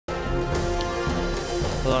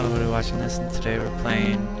Hello, everybody watching this, and today we're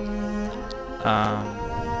playing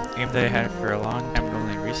a game that I had for a long time, but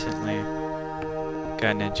only recently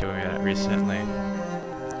gotten into it recently,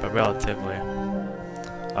 but relatively.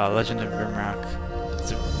 Legend of Grimrock.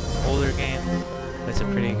 It's an older game, but it's a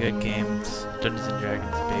pretty good game. It's Dungeons and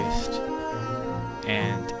Dragons based,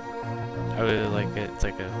 and I really like it. It's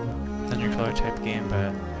like a Thunder Color type game,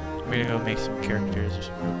 but I'm gonna go make some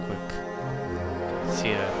characters real quick.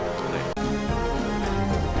 See ya later.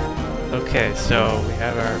 Okay, so we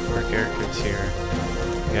have our 4 characters here.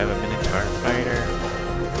 We have a Minotaur fighter,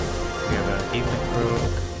 we have a Evening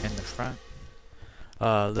rogue in the front,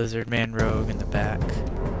 Lizard Man rogue in the back,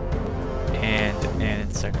 and an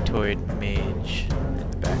Insectoid mage in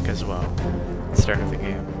the back as well at the start of the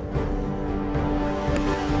game.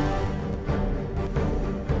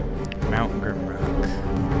 Mount Grimrock.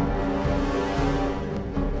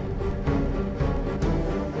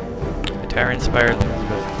 The tower inspired looms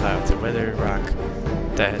above the clouds, a weathered rock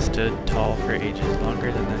that has stood tall for ages, longer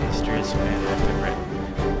than the histories of man have been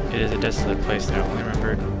written. It is a desolate place that only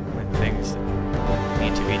remembered when things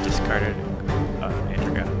need to be discarded and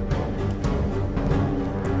forgotten.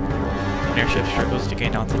 An airship struggles to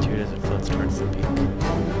gain altitude as it floats towards the peak.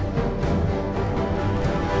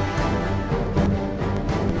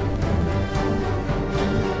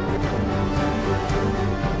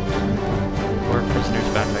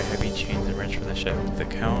 Prisoners bound by heavy chains emerge from the ship. The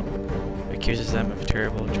Count accuses them of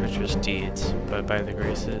terrible, treacherous deeds, but by the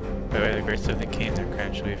grace of the King, their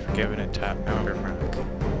crimes shall be forgiven atop Mount Grimrock.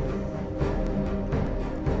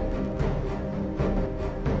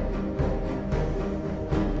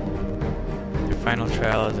 Their final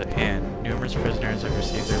trial is at hand. Numerous prisoners have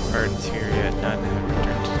received their pardons here, yet none have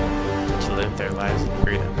returned to live their lives in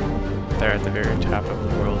freedom. They are at the very top of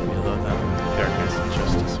the world below them. Darkness and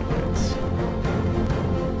justice awaits.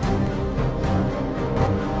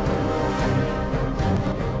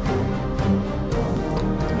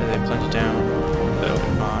 Down the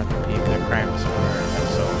open maw to peak, their crimes are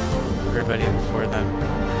so everybody before them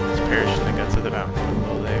has perished in the guts of the mountain.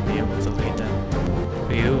 Will they be able to lead them?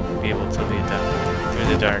 Will you be able to lead them through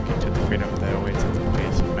the dark into the freedom that awaits at the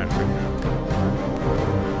base of Mount Grimrock?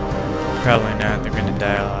 Probably not. They're going to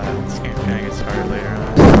die a lot. This game kind of gets hard later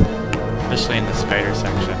on, especially in the spider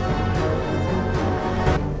section.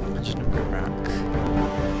 Legend of Grimrock.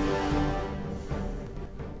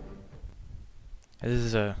 This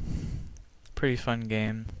is a pretty fun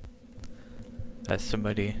game that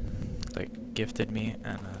somebody like gifted me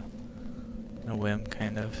on a whim,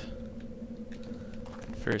 kind of.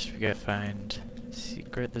 First we gotta find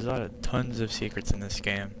secret. There's tons of secrets in this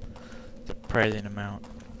game. Surprising amount.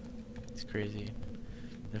 It's crazy.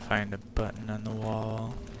 To find a button on the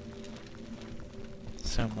wall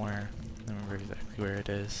somewhere. I don't remember exactly where it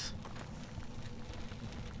is.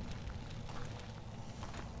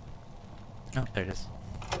 Oh, there it is.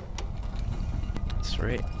 It's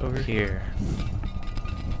right over here.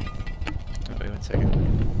 Oh, wait 1 second.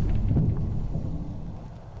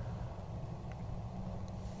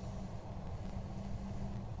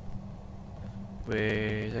 Wait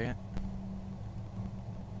a second.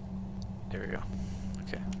 There we go.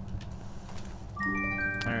 Okay.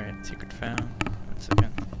 Alright, secret found. 1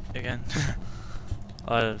 second. Again.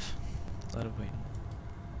 a lot of waiting.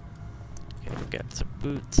 Okay, we got some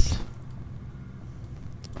boots.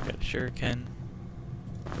 Got a shuriken.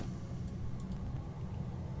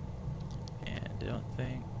 And I don't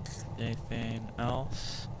think anything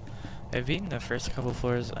else. I've beaten the first couple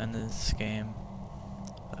floors on this game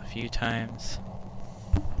a few times,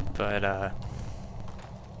 but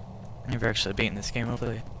never actually beaten this game.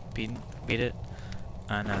 Hopefully beat it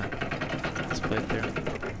on this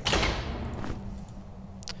playthrough.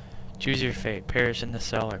 Choose your fate. Perish in the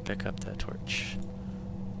cell or pick up the torch.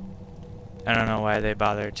 I don't know why they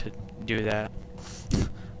bothered to do that.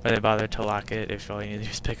 Why they bothered to lock it if all you need to do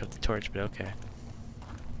is pick up the torch, but okay.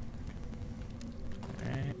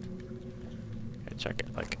 Alright. Gotta check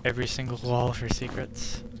it, like every single wall for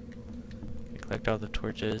secrets. You collect all the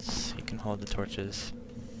torches, you can hold the torches.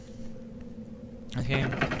 This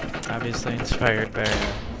game, obviously inspired by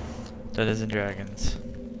Dungeons and Dragons.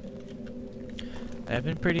 I've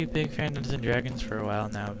been a pretty big fan of Dungeons and Dragons for a while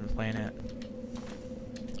now. I've been playing it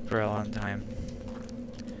for a long time.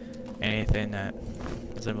 Anything that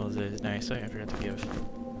resembles it is nice. Oh, I forgot to give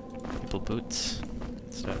people boots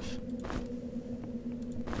and stuff.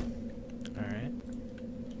 Alright.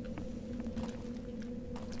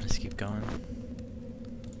 Let's keep going.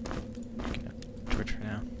 Torch for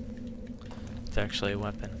now. It's actually a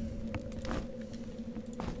weapon.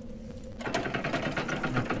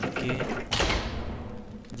 Open the gate.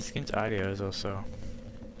 This game's audio is also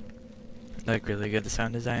like really good, the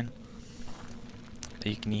sound design.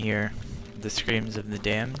 You can hear the screams of the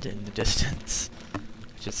damned in the distance,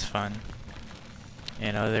 which is fun.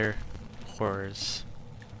 And other horrors.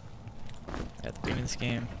 At the beginning of this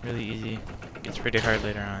game, really easy. Gets pretty hard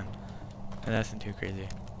later on. And that's not too crazy.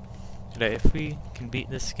 But if we can beat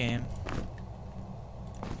this game,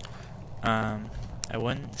 I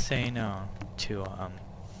wouldn't say no to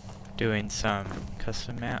doing some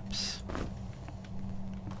custom maps.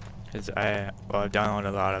 Because I've downloaded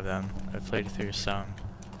a lot of them. I've played through some.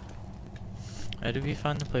 It'd be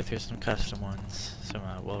fun to play through some custom ones, some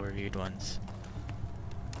well-reviewed ones.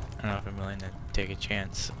 I don't know if I'm willing to take a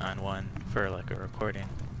chance on one for like a recording.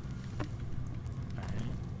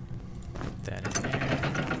 Alright. Put that in there.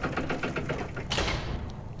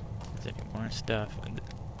 Is there any more stuff?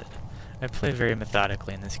 I play very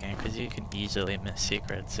methodically in this game because you can easily miss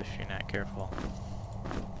secrets if you're not careful.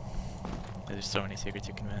 There's so many secrets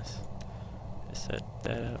you can miss. Just set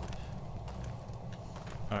that up.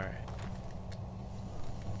 Alright.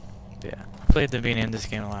 Yeah. I played the beginning of this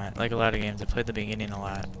game a lot. Like a lot of games, I played the beginning a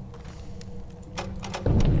lot.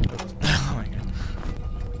 Oops. Oh my god.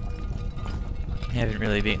 I haven't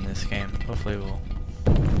really beaten this game. Hopefully we'll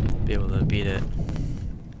be able to beat it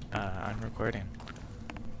on recording.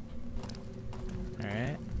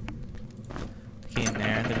 Alright. Key in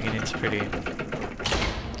there. The beginning's pretty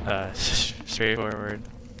straightforward.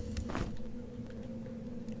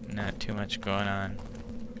 Not too much going on.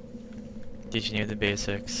 Teaching you the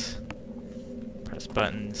basics. Press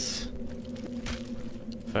buttons.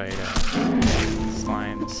 Fight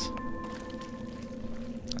slimes.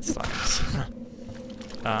 Not slimes.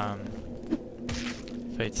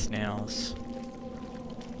 Fight snails.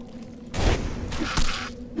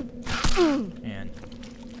 Man,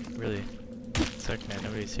 really sucking at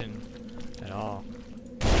nobody's hitting at all.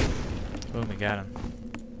 Boom, we got him.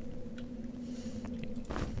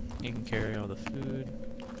 You can carry all the food.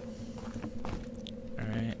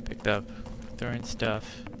 Alright, picked up throwing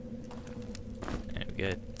stuff. And we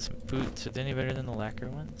get some boots. Are they any better than the lacquer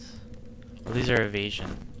ones? Well, these are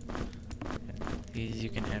evasion. These, you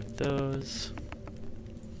can have those. Is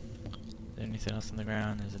there anything else on the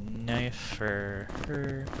ground? There's a knife for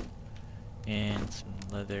her. And some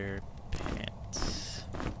leather pants.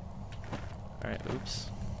 Alright, oops.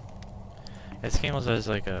 This game also has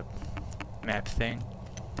like a map thing.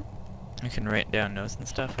 You can write down notes and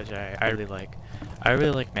stuff, which I really like. I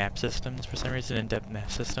really like map systems for some reason, in-depth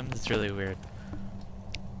map systems. It's really weird.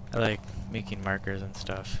 I like making markers and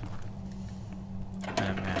stuff.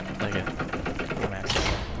 Like a cool map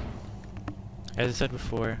system. As I said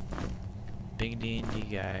before, big D&D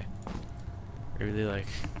guy. I really like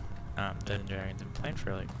Dungeons & Dragons. I've been playing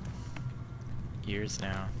for like years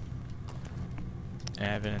now. And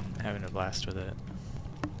I've been having a blast with it.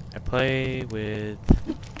 I play with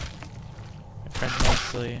my friends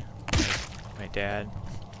mostly, my dad,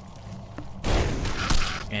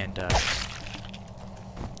 and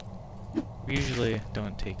we usually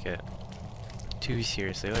don't take it too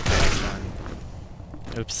seriously. I like to have fun.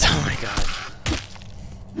 Oops! Oh my god.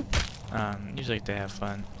 Usually like to have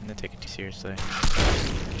fun and not take it too seriously.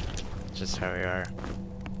 It's just how we are.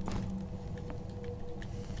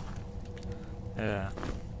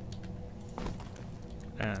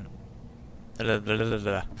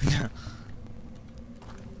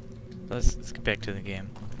 Let's get back to the game.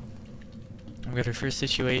 I've got our first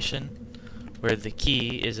situation where the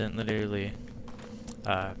key isn't literally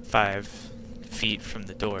 5 feet from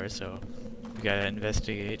the door, so we gotta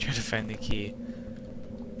investigate, try to find the key.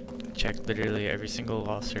 Check literally every single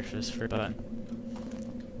wall surface for a button.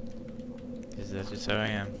 Because that's just how I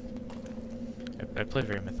am. I play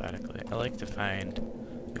very methodically. I like to find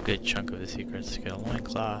a good chunk of the secrets. Get a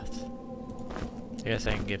loincloth. I guess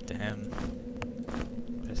I can give to him.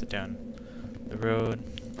 Pass it down the road.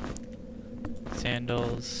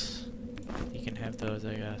 Sandals. You can have those,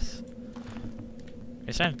 I guess.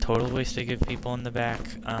 It's not a total waste to give people in the back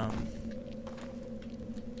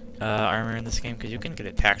armor in this game, because you can get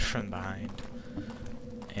attacked from behind.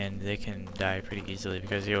 And they can die pretty easily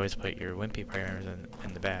because you always put your wimpy primers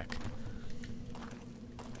in the back.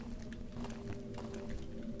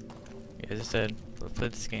 As I said, I've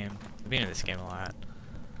played this game, I've been in this game a lot.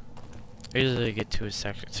 I usually get to a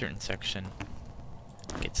certain section,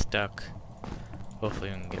 get stuck. Hopefully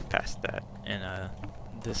we can get past that in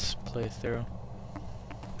this playthrough.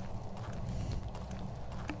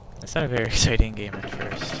 It's not a very exciting game at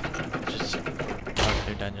first, just walk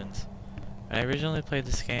through dungeons. When I originally played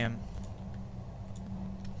this game,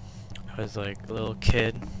 I was like a little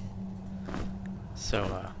kid,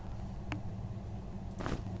 so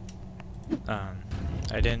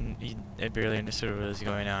I barely understood what was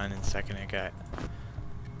going on, and the second I got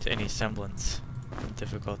to any semblance of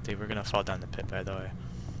difficulty, we're gonna fall down the pit, by the way.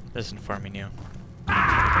 Just informing you.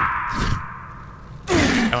 I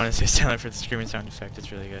want to say silent for the screaming sound effect,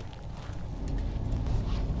 it's really good.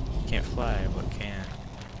 Can't fly, what can?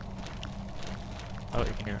 Oh,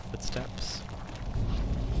 you can hear footsteps.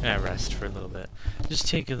 Yeah, rest for a little bit. Just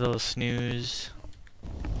take a little snooze.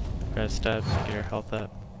 Rest up, get your health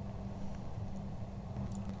up.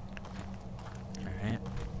 Alright.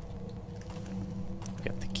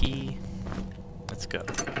 Got the key. Let's go.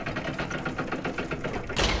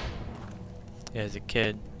 Yeah, as a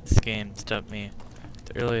kid, this game stumped me at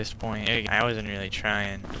the earliest point. I wasn't really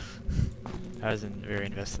trying. I wasn't very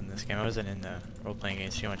invested in this game. I wasn't in the role-playing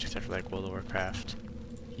games too much, except for like World of Warcraft.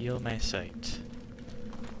 Heal my sight.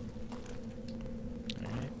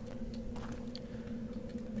 Alright.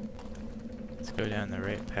 Let's go down the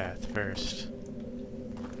right path first.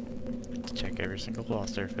 Check every single wall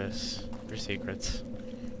surface for secrets.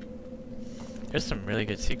 There's some really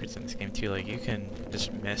good secrets in this game too, like you can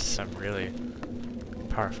just miss some really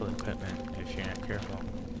powerful equipment if you're not careful.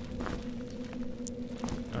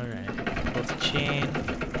 Alright, hold the chain.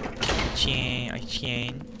 Chain.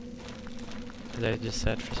 As I just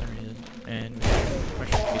said for some reason. And we have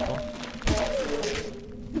mushroom people.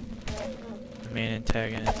 The main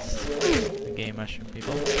antagonists, the game mushroom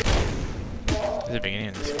people. This is the beginning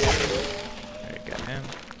of this game. Alright, got him.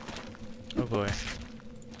 Oh boy.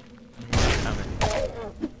 More coming.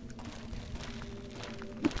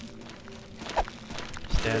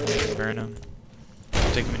 Stab him, burn him.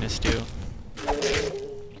 Stick him in a stew. Alright.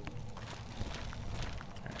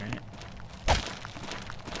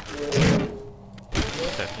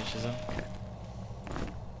 That finishes him. Okay.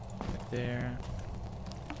 Right there.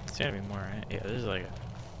 There's gotta be more, right? Yeah, there's like a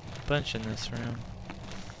bunch in this room.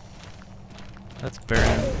 Let's burn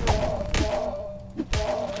him.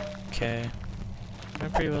 Okay.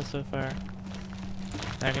 Doing pretty well so far.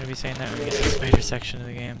 Not gonna be saying that when we get to the spider section of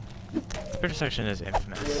the game. The spider section is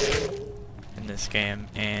infamous in this game,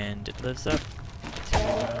 and it lives up to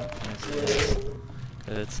how infamous it is.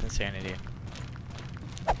 Because it's insanity.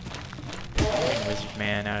 Wizard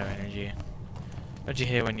Man out of energy. Don't you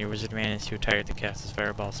hate it when your Wizard Man is too tired to cast his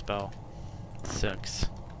fireball spell? It sucks.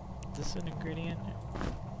 Is this an ingredient?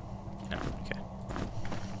 No, okay.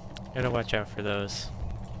 Gotta watch out for those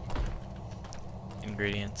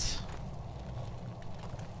ingredients.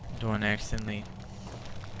 Don't want to accidentally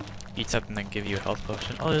eat something that give you a health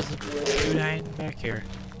potion. Oh, there's a dude hiding back here.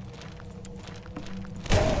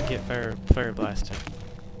 Get fire blasted.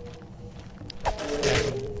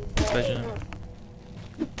 Legend.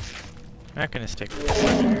 I'm not gonna stick with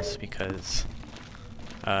weapons because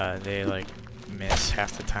they like miss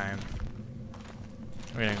half the time.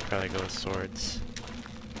 We're gonna probably go with swords.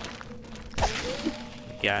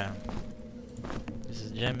 Got him. There's a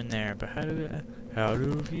gem in there, but how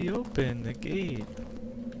do we open the gate?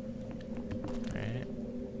 Alright.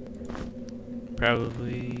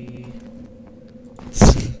 Probably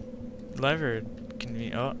levered. Can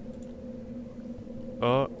we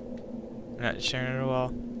Oh, not sharing at a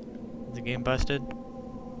wall. Is the game busted?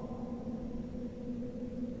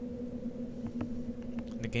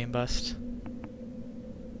 The game bust?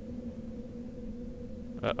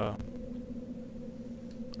 Uh-oh.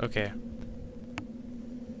 Okay.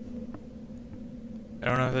 I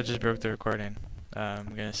don't know if that just broke the recording.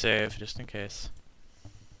 I'm gonna save just in case.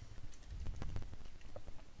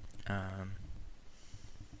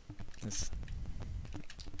 This.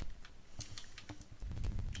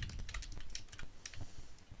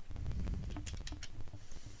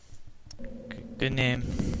 Good name.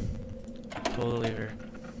 Pull the lever.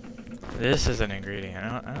 This is an ingredient.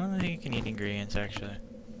 I don't think you can eat ingredients actually.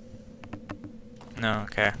 No,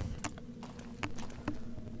 okay.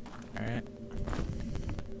 Alright.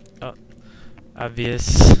 Oh.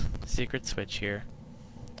 Obvious secret switch here.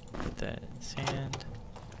 Put that in sand.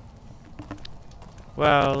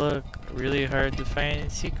 Wow, look. Really hard to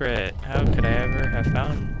find secret. How could I ever have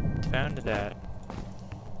found that?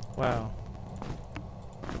 Wow.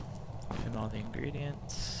 Give him all the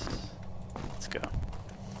ingredients. Let's go.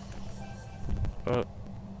 Oh.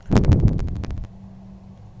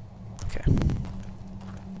 Okay.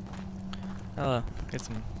 Hello. Get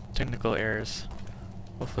some technical errors.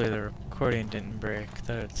 Hopefully the recording didn't break.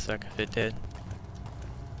 That would suck if it did.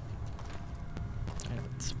 Alright,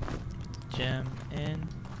 let's put the gem in.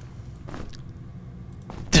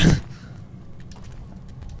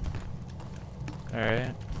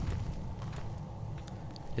 Alright.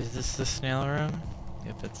 Is this the snail room?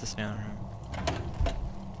 Yep, it's the snail room.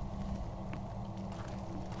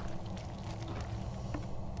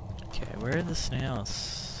 where are the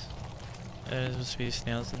snails? There's supposed to be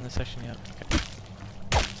snails in this section, yep. Okay.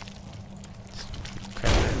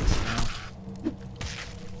 Crap out of the snail.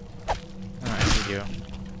 Oh, I see you.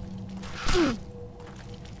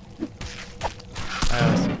 I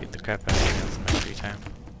always beat the crap out of snails in my free time.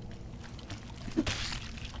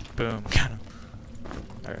 Boom, got him.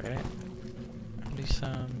 Alright. Do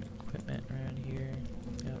some equipment around here.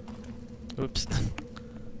 Yep. Oops.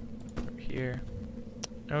 Over here.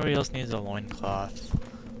 Nobody else needs a loincloth.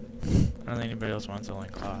 I don't think anybody else wants a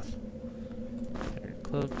loincloth. Get her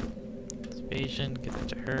cloak. Evasion, get that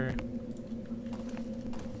to her.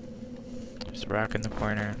 There's a rock in the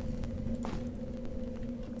corner.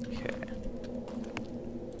 Okay.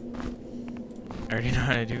 I already know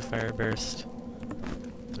how to do fire burst.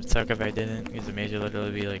 It would suck if I didn't, because the mage would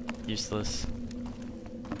literally be like useless.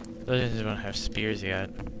 Those don't have spears yet.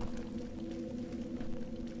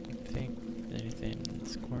 I think anything in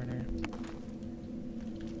this corner.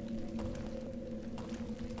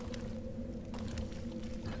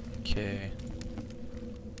 Okay.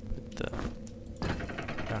 Put the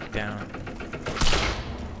rock down.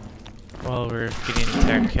 While we're getting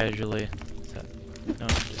attacked casually. No,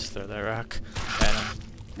 just throw that rock at him.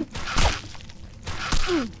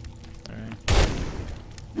 Alright.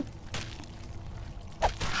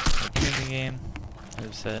 In the game, as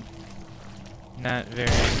I've said, not very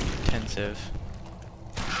intensive.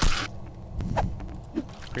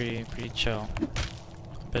 Pretty chill.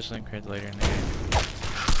 Especially compared to later in the game.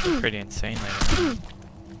 Pretty insane later on.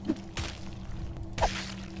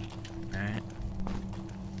 Alright.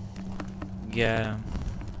 Got him.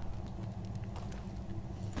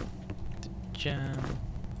 The gem.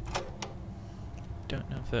 Don't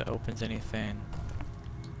know if that opens anything.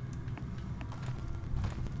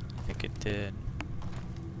 I think it did.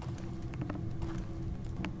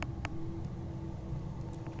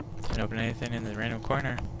 Didn't open anything in the random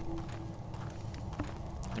corner.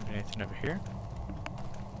 Open anything over here?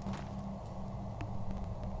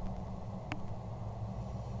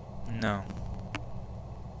 No.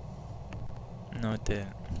 No, it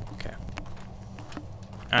didn't. Okay.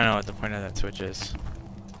 I don't know what the point of that switch is.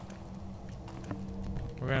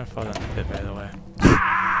 We're gonna fall down the pit, by the way.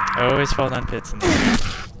 I always fall down pits in this game.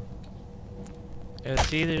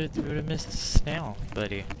 It's either we would have missed the snail,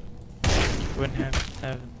 buddy. We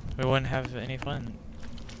wouldn't have any fun.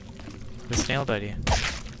 The snail buddy.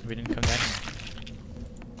 We didn't come down here.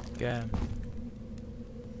 Yeah.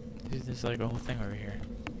 Dude, there's like a whole thing over here.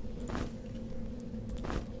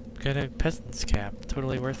 Got a peasant's cap.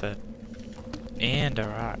 Totally worth it. And a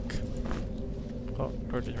rock. Oh,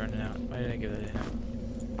 torch is running out. Why did I give that to him?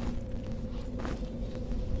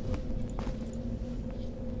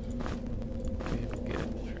 Okay, we'll get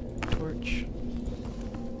a torch.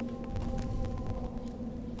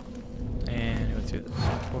 And go through the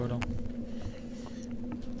portal.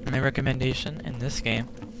 My recommendation in this game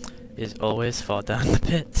is always fall down the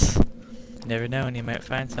pits. You never know when you might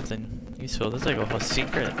find something useful. There's like a whole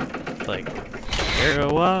secret, like, area.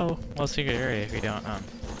 Whoa! Whole secret area if you don't,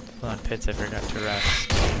 fall down pits. I forgot to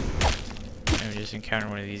rest. And we just encountered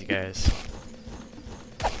one of these guys.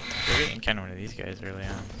 We're gonna encounter one of these guys early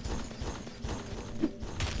on.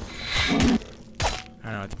 I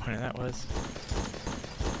don't know what the point of that was.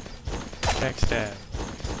 Backstab.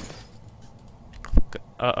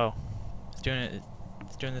 Uh-oh. It's doing it.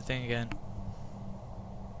 It's doing the thing again.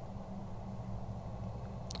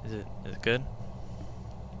 Is it good?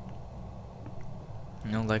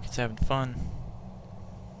 No, like it's having fun.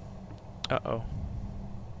 Uh-oh.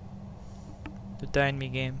 The dying me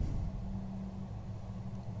game.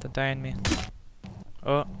 The dying me.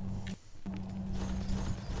 Oh.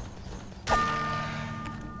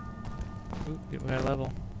 Ooh, we got a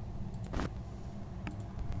level.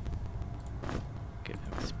 Get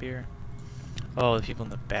him a spear. Oh, the people in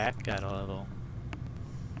the back got a level.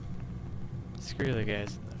 Screw the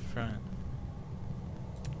guys in the front.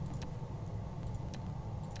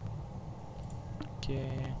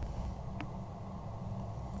 Okay.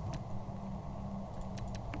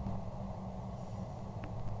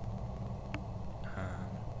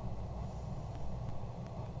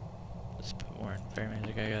 Let's put more in fire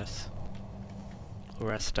magic, I guess. We'll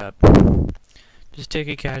rest up. Just take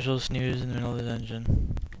a casual snooze in the middle of the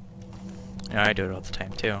dungeon. You know, I do it all the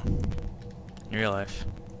time too. In real life.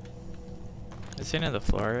 Is the end of the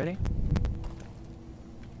floor already?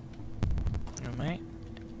 I might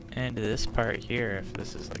end this part here if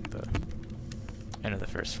this is like the end of the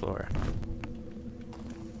first floor.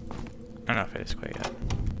 I don't know if it is quite yet.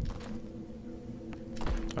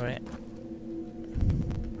 Oh wait.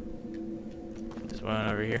 There's one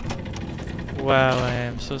over here. Wow, I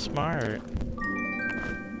am so smart.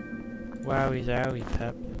 Wowie zowie,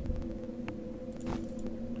 pep.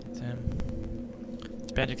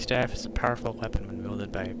 Its magic staff is a powerful weapon when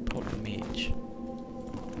wielded by a potent mage.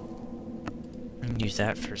 You can use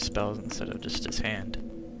that for spells instead of just his hand.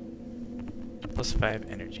 Plus 5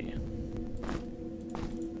 energy.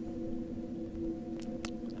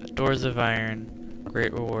 Doors of iron.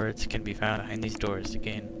 Great rewards can be found behind these doors. To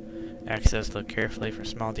gain access, look carefully for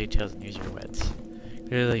small details and use your wits.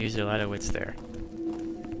 Clearly use a lot of wits there.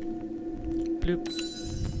 Bloop.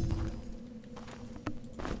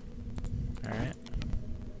 Alright.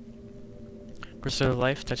 Restore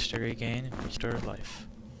life, touch to regain, and restore life.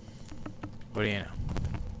 What do you know?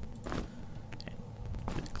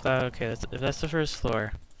 Cloud, okay, if that's the first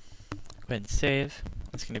floor, go ahead and save.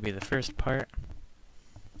 That's going to be the first part.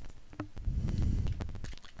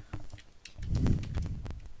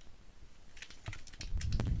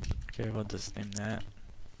 Okay, we'll just name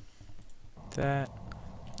that.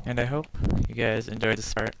 And I hope you guys enjoyed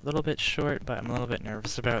this part. A little bit short, but I'm a little bit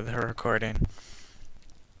nervous about the recording.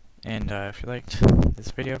 And if you liked this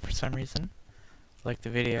video for some reason, like the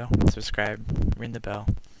video, subscribe, ring the bell,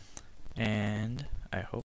 and I hope